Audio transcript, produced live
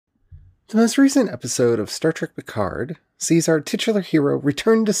The most recent episode of Star Trek Picard sees our titular hero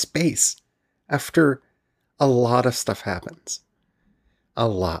return to space after a lot of stuff happens. A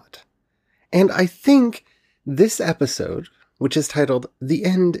lot. And I think this episode, which is titled The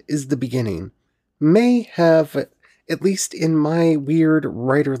End is the Beginning, may have, at least in my weird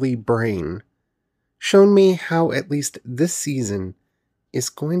writerly brain, shown me how at least this season is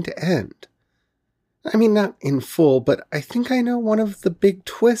going to end. I mean, not in full, but I think I know one of the big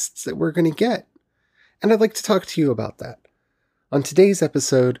twists that we're going to get. And I'd like to talk to you about that on today's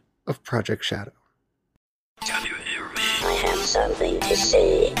episode of Project Shadow. Can you hear me? I have something to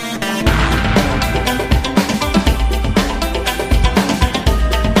say.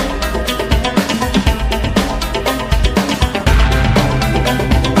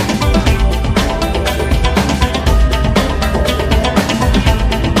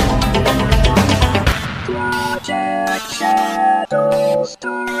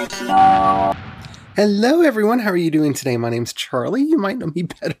 Hello everyone, how are you doing today? My name's Charlie. You might know me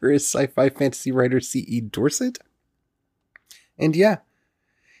better as sci-fi fantasy writer C.E. Dorset. And yeah,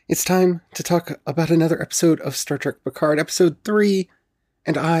 it's time to talk about another episode of Star Trek Picard, episode 3,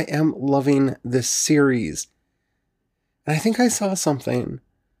 and I am loving this series. And I think I saw something.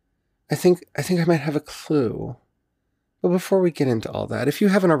 I think I might have a clue. But before we get into all that, if you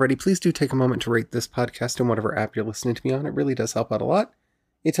haven't already, please do take a moment to rate this podcast in whatever app you're listening to me on. It really does help out a lot.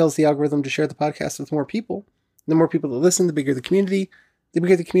 It tells the algorithm to share the podcast with more people. The more people that listen, the bigger the community. The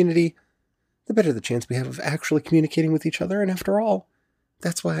bigger the community, the better the chance we have of actually communicating with each other. And after all,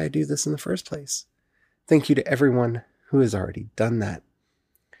 that's why I do this in the first place. Thank you to everyone who has already done that.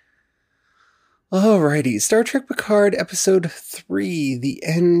 Alrighty, Star Trek Picard, episode 3, The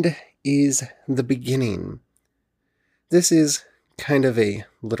End is the Beginning. This is kind of a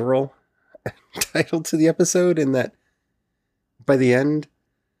literal title to the episode in that by the end,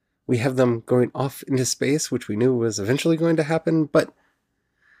 we have them going off into space, which we knew was eventually going to happen, but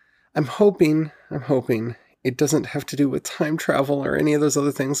I'm hoping it doesn't have to do with time travel or any of those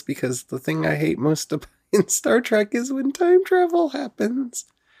other things, because the thing I hate most in Star Trek is when time travel happens.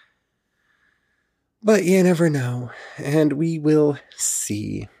 But you never know, and we will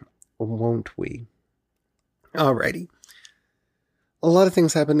see, won't we? Alrighty. A lot of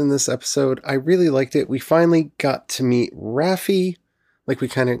things happened in this episode. I really liked it. We finally got to meet Raffi. Like, we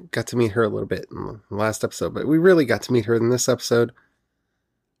kind of got to meet her a little bit in the last episode, but we really got to meet her in this episode.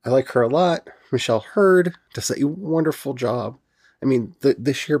 I like her a lot. Michelle Hurd does a wonderful job. I mean,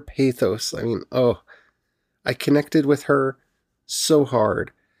 the sheer pathos. I mean, I connected with her so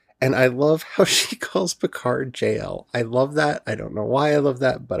hard. And I love how she calls Picard JL. I love that. I don't know why I love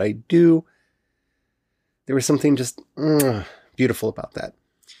that, but I do. There was something just beautiful about that.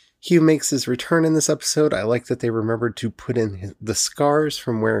 Hugh makes his return in this episode. I like that they remembered to put in the scars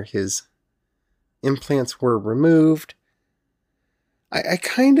from where his implants were removed. I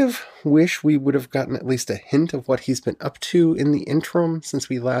kind of wish we would have gotten at least a hint of what he's been up to in the interim since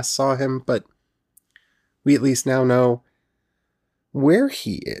we last saw him, but we at least now know where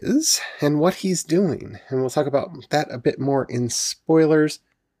he is and what he's doing. And we'll talk about that a bit more in spoilers.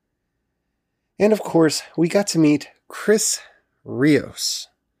 And of course, we got to meet Chris Rios.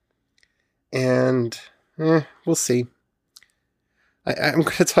 And we'll see. I'm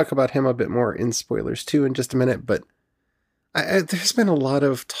going to talk about him a bit more in spoilers too in just a minute, but there's been a lot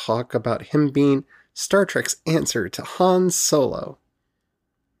of talk about him being Star Trek's answer to Han Solo.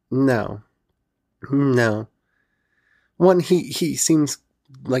 No. One, he seems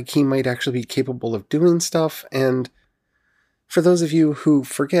like he might actually be capable of doing stuff, and for those of you who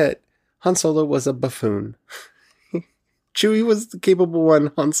forget, Han Solo was a buffoon. Chewie was the capable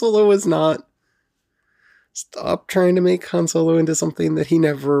one. Han Solo was not. Stop trying to make Han Solo into something that he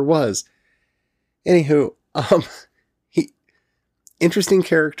never was. Anywho, interesting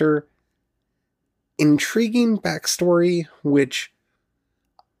character, intriguing backstory, which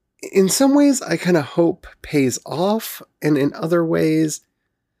in some ways I kind of hope pays off, and in other ways,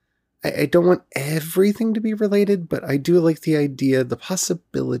 I don't want everything to be related, but I do like the idea, the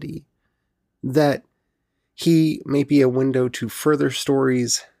possibility that he may be a window to further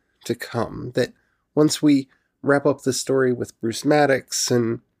stories to come. That once we wrap up the story with Bruce Maddox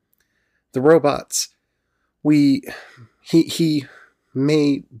and the robots, he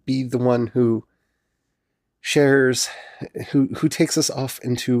may be the one who shares, who takes us off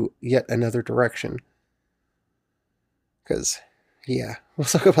into yet another direction. Because, yeah, we'll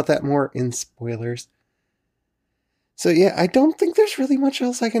talk about that more in spoilers. So yeah, I don't think there's really much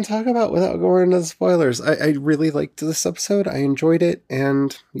else I can talk about without going into the spoilers. I really liked this episode. I enjoyed it,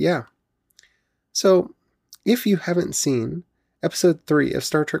 and yeah. So, if you haven't seen Episode 3 of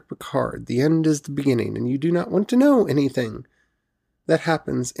Star Trek Picard, The End is the Beginning, and you do not want to know anything that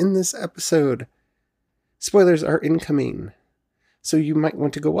happens in this episode. Spoilers are incoming, so you might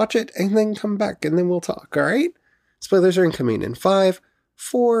want to go watch it and then come back and then we'll talk, alright? Spoilers are incoming in 5,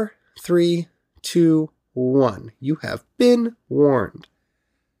 4, 3, 2, 1. You have been warned.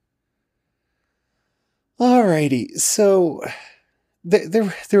 Alrighty, so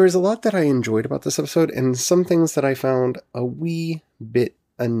there was a lot that I enjoyed about this episode and some things that I found a wee bit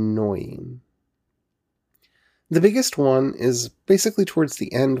annoying. The biggest one is basically towards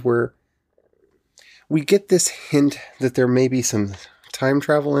the end where we get this hint that there may be some time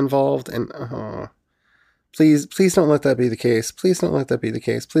travel involved, and please don't let that be the case. Please don't let that be the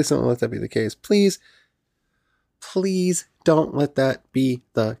case. Please don't let that be the case. Please don't let that be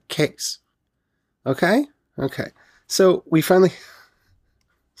the case. Okay? Okay. So we finally...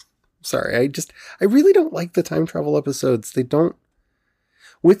 Sorry, I really don't like the time travel episodes. They don't...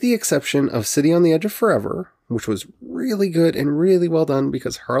 With the exception of City on the Edge of Forever, which was really good and really well done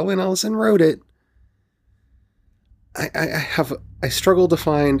because Harlan Ellison wrote it, I struggle to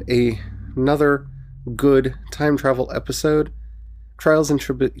find another good time travel episode. Trials and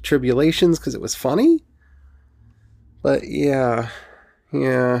Tribulations, because it was funny. But yeah,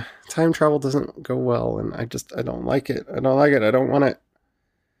 time travel doesn't go well, and I don't like it. I don't want it.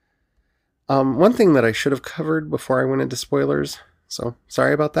 One thing that I should have covered before I went into spoilers, so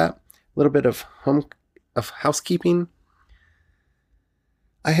sorry about that. A little bit of housekeeping.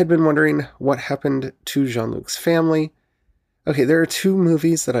 I had been wondering what happened to Jean-Luc's family. Okay, there are 2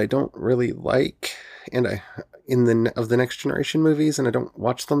 movies that I don't really like, and of the Next Generation movies, and I don't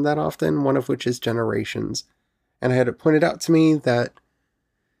watch them that often, one of which is Generations. And I had it pointed out to me that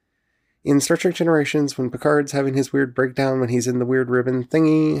in Star Trek Generations, when Picard's having his weird breakdown when he's in the weird ribbon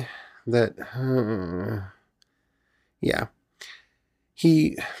thingy, that,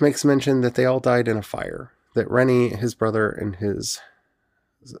 he makes mention that they all died in a fire. That Rennie, his brother, and his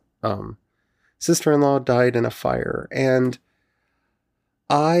sister-in-law died in a fire. And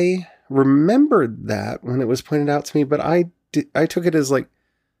I remembered that when it was pointed out to me, but I took it as like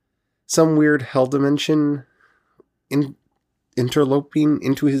some weird hell dimension interloping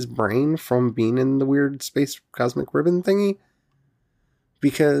into his brain from being in the weird space cosmic ribbon thingy.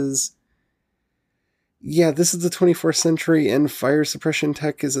 Because, yeah, this is the 24th century and fire suppression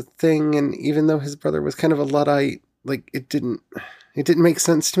tech is a thing. And even though his brother was kind of a Luddite, like it didn't make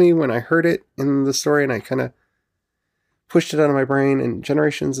sense to me when I heard it in the story, and I kind of pushed it out of my brain. And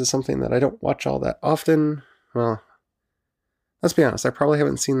Generations is something that I don't watch all that often. Well, let's be honest, I probably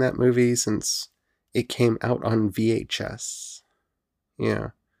haven't seen that movie since it came out on VHS. Yeah,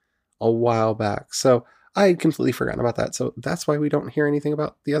 a while back. So I had completely forgotten about that. So that's why we don't hear anything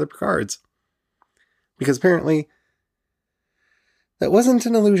about the other Picards. Because apparently that wasn't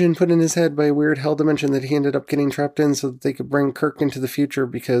an illusion put in his head by a weird hell dimension that he ended up getting trapped in so that they could bring Kirk into the future,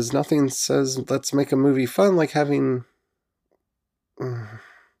 because nothing says let's make a movie fun like having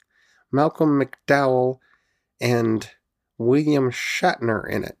Malcolm McDowell and William Shatner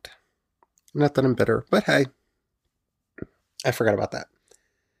in it. Not that I'm bitter, but hey, I forgot about that.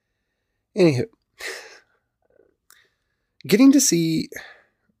 Anywho, getting to see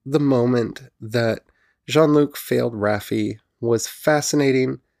the moment that Jean-Luc failed Raffi was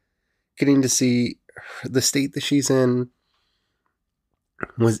fascinating. Getting to see the state that she's in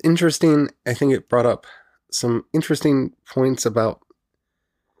was interesting. I think it brought up some interesting points about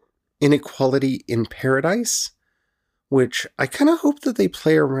inequality in paradise, which I kind of hope that they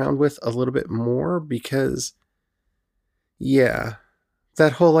play around with a little bit more, because, yeah,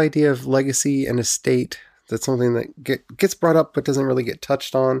 that whole idea of legacy and estate, that's something that gets brought up but doesn't really get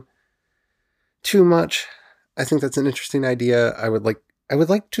touched on too much. I think that's an interesting idea. I would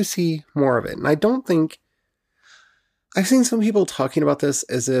like to see more of it. And I don't think... I've seen some people talking about this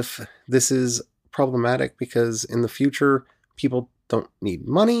as if this is problematic because in the future, people don't need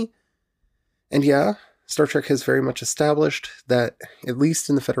money. And yeah, Star Trek has very much established that, at least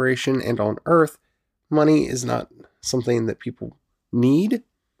in the Federation and on Earth, money is not something that people need.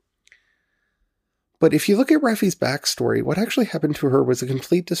 But if you look at Raffi's backstory, what actually happened to her was a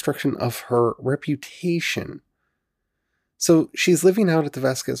complete destruction of her reputation. So she's living out at the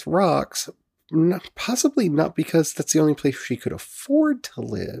Vasquez Rocks, possibly not because that's the only place she could afford to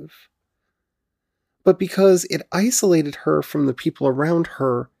live, but because it isolated her from the people around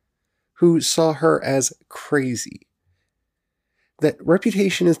her who saw her as crazy. That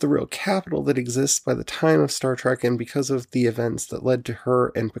reputation is the real capital that exists by the time of Star Trek, and because of the events that led to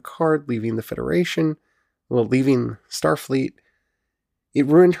her and Picard leaving the Federation, leaving Starfleet, it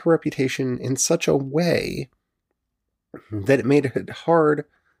ruined her reputation in such a way that it made it hard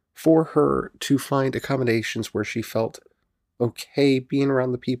for her to find accommodations where she felt okay being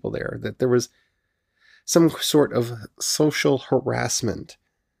around the people there, that there was some sort of social harassment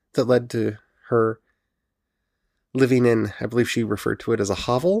that led to her living in, I believe she referred to it as a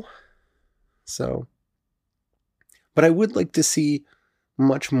hovel. So, but I would like to see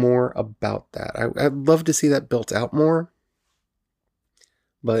much more about that. I'd love to see that built out more.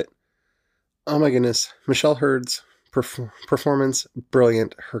 But, oh my goodness, Michelle Hurd's performance,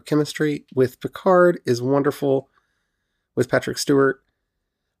 brilliant. Her chemistry with Picard is wonderful. With Patrick Stewart,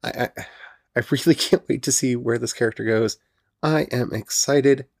 I really can't wait to see where this character goes. I am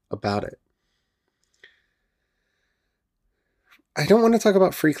excited about it. I don't want to talk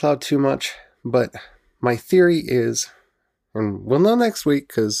about Free Cloud too much, but my theory is, and we'll know next week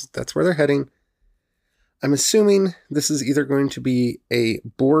because that's where they're heading, I'm assuming this is either going to be a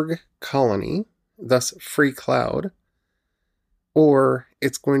Borg colony, thus Free Cloud, or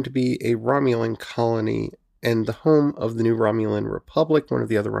it's going to be a Romulan colony and the home of the new Romulan Republic, one of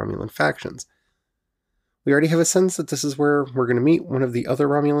the other Romulan factions. We already have a sense that this is where we're going to meet one of the other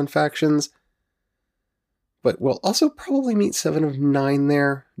Romulan factions, but we'll also probably meet 7 of 9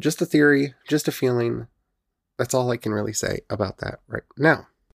 there. Just a theory, just a feeling. That's all I can really say about that right now.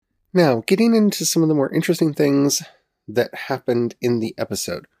 Now, getting into some of the more interesting things that happened in the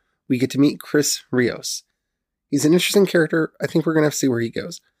episode. We get to meet Chris Rios. He's an interesting character. I think we're going to have to see where he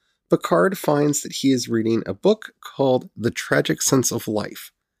goes. Picard finds that he is reading a book called The Tragic Sense of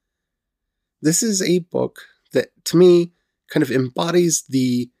Life. This is a book that, to me, kind of embodies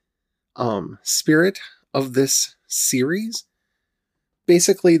the spirit of this series.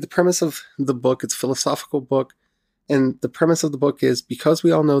 Basically, the premise of the book, it's a philosophical book, and the premise of the book is, because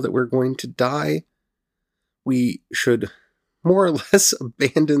we all know that we're going to die, we should more or less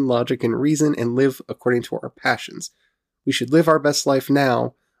abandon logic and reason and live according to our passions. We should live our best life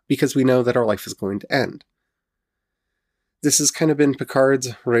now, because we know that our life is going to end. This has kind of been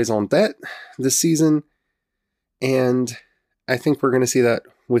Picard's raison d'etre this season, and I think we're going to see that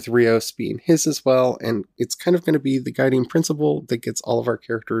with Rios being his as well, and it's kind of going to be the guiding principle that gets all of our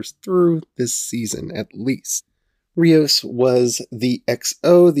characters through this season, at least. Rios was the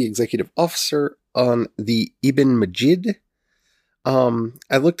XO, the executive officer on the Ibn Majid.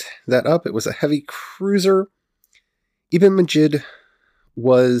 I looked that up. It was a heavy cruiser. Ibn Majid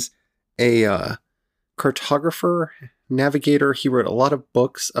was a cartographer, navigator. He wrote a lot of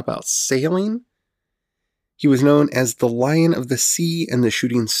books about sailing. He was known as the Lion of the Sea and the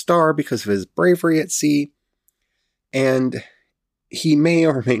Shooting Star because of his bravery at sea. And he may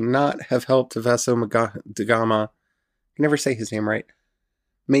or may not have helped Vaso da Gama, I can never say his name right,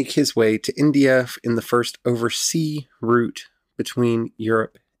 make his way to India in the first oversea route between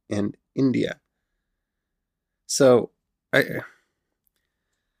Europe and India. So, I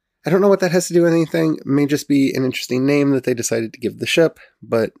don't know what that has to do with anything. It may just be an interesting name that they decided to give the ship,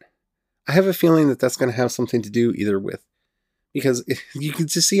 but I have a feeling that that's going to have something to do either with, because you can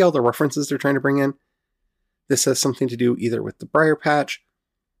just see all the references they're trying to bring in. This has something to do either with the Briar Patch,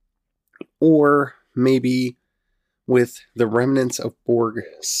 or maybe with the remnants of Borg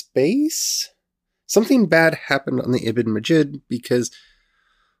space. Something bad happened on the Ibn Majid, because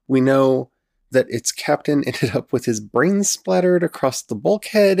we know that its captain ended up with his brains splattered across the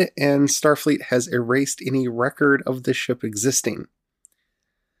bulkhead, and Starfleet has erased any record of the ship existing.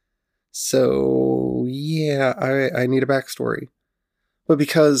 So, yeah, I need a backstory. But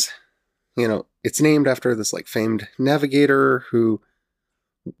because, it's named after this famed navigator who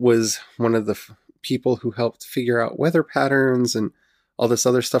was one of the people who helped figure out weather patterns and all this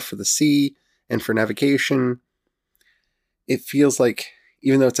other stuff for the sea and for navigation, it feels like,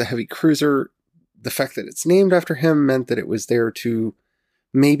 even though it's a heavy cruiser, the fact that it's named after him meant that it was there to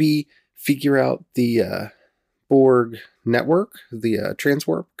maybe figure out the Borg network, the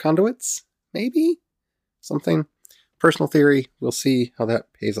transwarp conduits, maybe? Something. Personal theory. We'll see how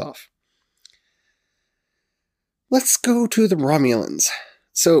that pays off. Let's go to the Romulans.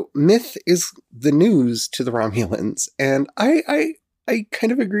 So, myth is the news to the Romulans, and I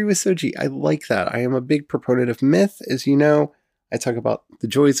kind of agree with Soji. I like that. I am a big proponent of myth, as you know. I talk about the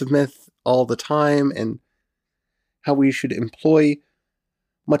joys of myth all the time, and how we should employ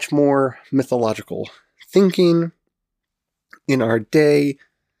much more mythological thinking in our day.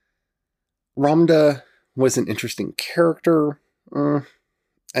 Ramda was an interesting character.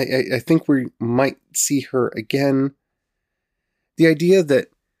 I think we might see her again. The idea that...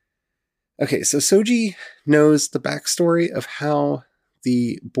 Okay, so Soji knows the backstory of how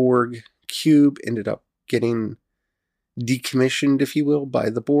the Borg cube ended up getting decommissioned, if you will, by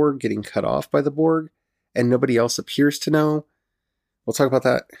the Borg, getting cut off by the Borg. and nobody else appears to know. We'll talk about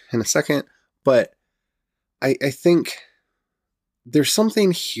that in a second, but I think there's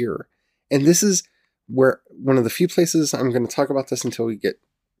something here, and this is where one of the few places I'm going to talk about this until we get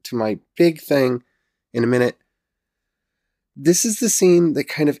to my big thing in a minute. This is the scene that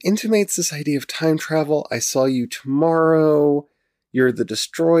kind of intimates this idea of time travel. I saw you tomorrow. You're the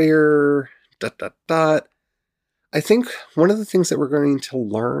destroyer. ... I think one of the things that we're going to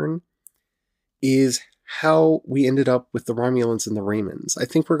learn is how we ended up with the Romulans and the Raymans. I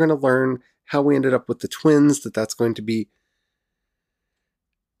think we're going to learn how we ended up with the twins, that's going to be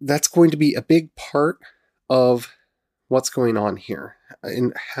a big part of what's going on here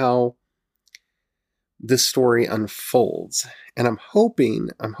and how this story unfolds. And I'm hoping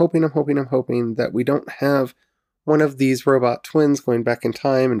that we don't have one of these robot twins going back in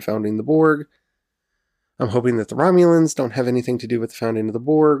time and founding the Borg. I'm hoping that the Romulans don't have anything to do with the founding of the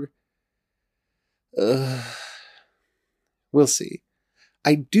Borg. We'll see.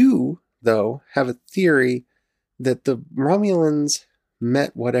 I do, though, have a theory that the Romulans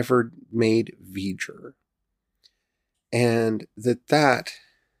met whatever made V'ger. And that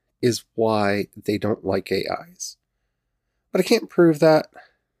is why they don't like AIs. But I can't prove that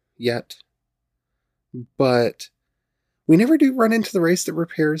yet. But we never do run into the race that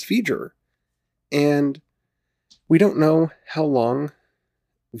repairs V'ger. And we don't know how long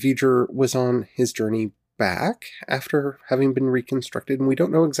V'ger was on his journey back after having been reconstructed, and we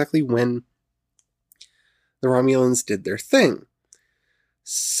don't know exactly when the Romulans did their thing.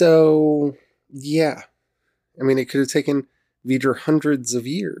 So, yeah. I mean, it could have taken V'ger hundreds of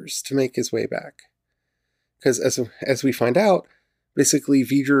years to make his way back. Because as we find out, basically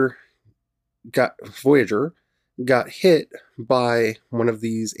Voyager got hit by one of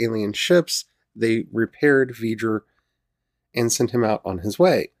these alien ships. They repaired V'ger and sent him out on his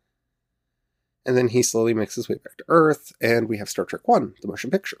way. And then he slowly makes his way back to Earth, and we have Star Trek I, the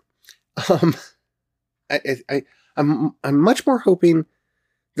motion picture. I'm much more hoping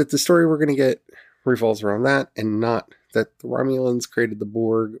that the story we're going to get revolves around that, and not that the Romulans created the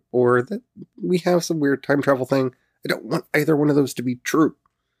Borg, or that we have some weird time travel thing. I don't want either one of those to be true.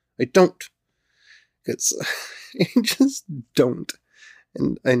 I don't. I just don't.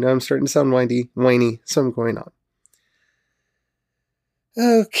 And I know I'm starting to sound whiny, so I'm going on.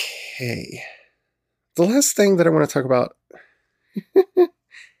 Okay. The last thing that I want to talk about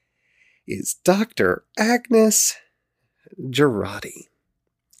is Dr. Agnes Jurati.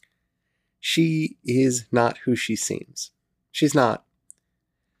 She is not who she seems. She's not.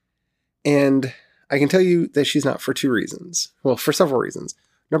 And I can tell you that she's not for two reasons. Well, for several reasons.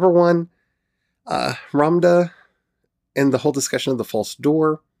 Number one, Ramda and the whole discussion of the false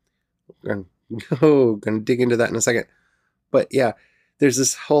door. I'm going to dig into that in a second. But yeah, there's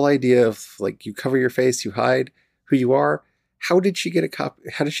this whole idea of, like, you cover your face, you hide who you are. How did she get How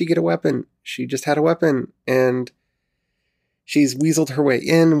did she get a weapon? She just had a weapon, and she's weaseled her way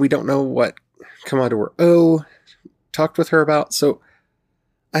in. We don't know what Commodore O talked with her about. So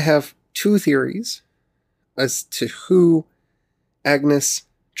I have two theories as to who Agnes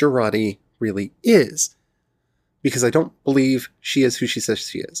Jurati really is, because I don't believe she is who she says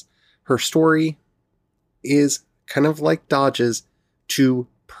she is. Her story is kind of like Dodge's, to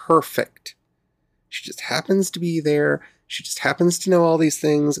perfect. She just happens to be there. She just happens to know all these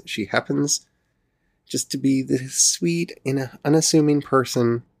things. She happens just to be this sweet and unassuming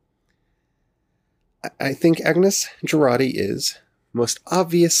person. I think Agnes Jurati is most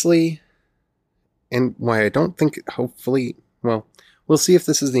obviously, and why I don't think, hopefully, well, we'll see if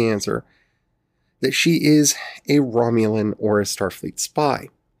this is the answer, that she is a Romulan or a Starfleet spy.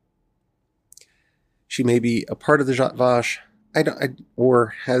 She may be a part of the Zhat Vash,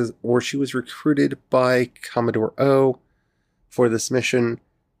 or she was recruited by Commodore O for this mission.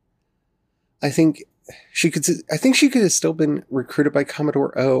 I think she could have still been recruited by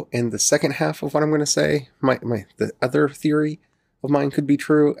Commodore O, and the second half of what I'm going to say, the other theory of mine, could be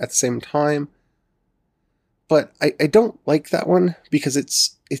true at the same time. But I don't like that one because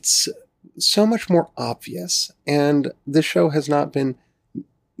it's so much more obvious, and this show has not been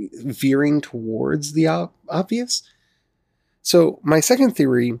veering towards the obvious. So my second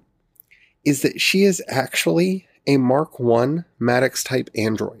theory is that she is actually a Mark I Maddox type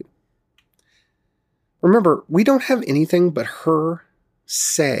android. Remember, we don't have anything but her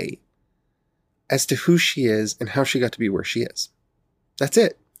say as to who she is and how she got to be where she is. That's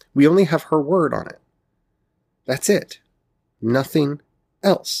it. We only have her word on it. That's it. Nothing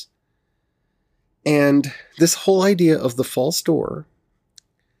else. And this whole idea of the false door,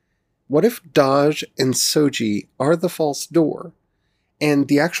 what if Daj and Soji are the false door, And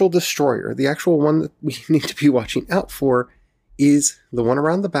the actual destroyer, the actual one that we need to be watching out for, is the one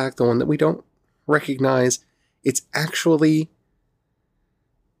around the back, the one that we don't recognize. It's actually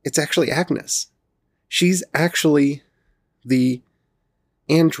Agnes. She's actually the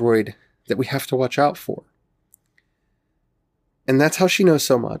android that we have to watch out for. And that's how she knows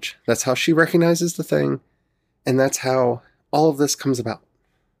so much. That's how she recognizes the thing. And that's how all of this comes about.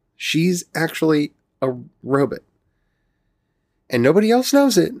 She's actually a robot. And nobody else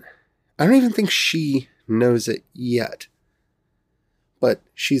knows it. I don't even think she knows it yet. But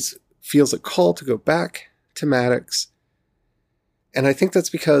she feels a call to go back to Maddox. And I think that's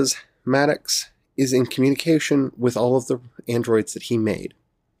because Maddox is in communication with all of the androids that he made.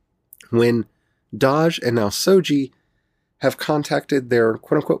 When Daj and now Soji have contacted their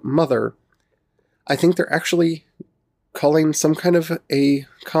quote-unquote mother, I think they're actually calling some kind of a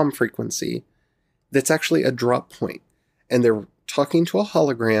comm frequency that's actually a drop point. And they're talking to a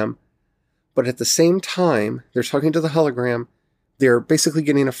hologram, but at the same time they're talking to the hologram, they're basically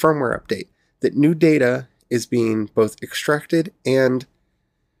getting a firmware update that new data is being both extracted and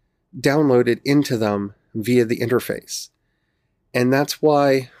downloaded into them via the interface. And that's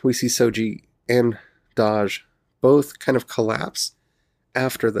why we see Soji and Daj both kind of collapse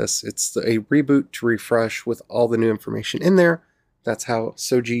after this. It's a reboot to refresh with all the new information in there. That's how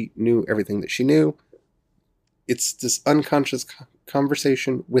Soji knew everything that she knew. It's this unconscious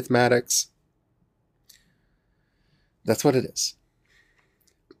conversation with Maddox. That's what it is.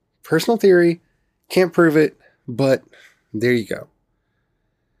 Personal theory, can't prove it, but there you go.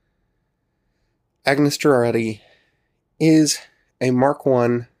 Agnes Girardi is a Mark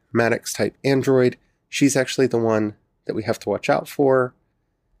I Maddox type android. She's actually the one that we have to watch out for.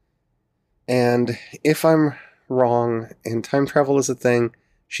 And if I'm wrong and time travel is a thing,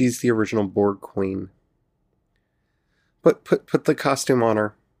 she's the original Borg Queen. But put the costume on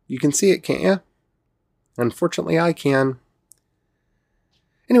her. You can see it, can't you? Unfortunately, I can.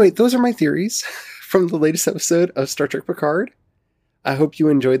 Anyway, those are my theories from the latest episode of Star Trek Picard. I hope you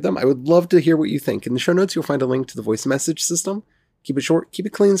enjoyed them. I would love to hear what you think. In the show notes, you'll find a link to the voice message system. Keep it short, keep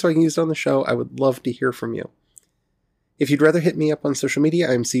it clean so I can use it on the show. I would love to hear from you. If you'd rather hit me up on social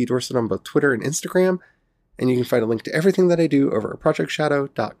media, I'm C. Dorset on both Twitter and Instagram, and you can find a link to everything that I do over at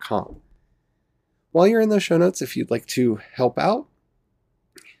projectshadow.com. While you're in those show notes, if you'd like to help out,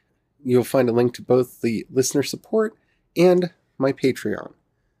 you'll find a link to both the listener support and my Patreon.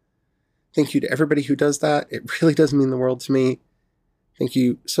 Thank you to everybody who does that. It really does mean the world to me. Thank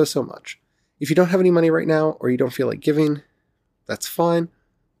you so, so much. If you don't have any money right now or you don't feel like giving, that's fine.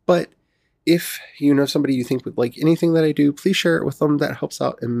 But if you know somebody you think would like anything that I do, please share it with them. That helps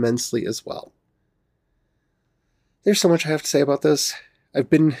out immensely as well. There's so much I have to say about this. I've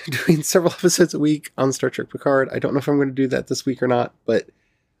been doing several episodes a week on Star Trek Picard. I don't know if I'm going to do that this week or not, but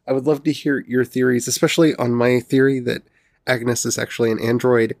I would love to hear your theories, especially on my theory that Agnes is actually an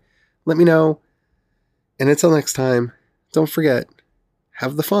android. Let me know. And until next time, don't forget,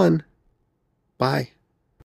 have the fun. Bye.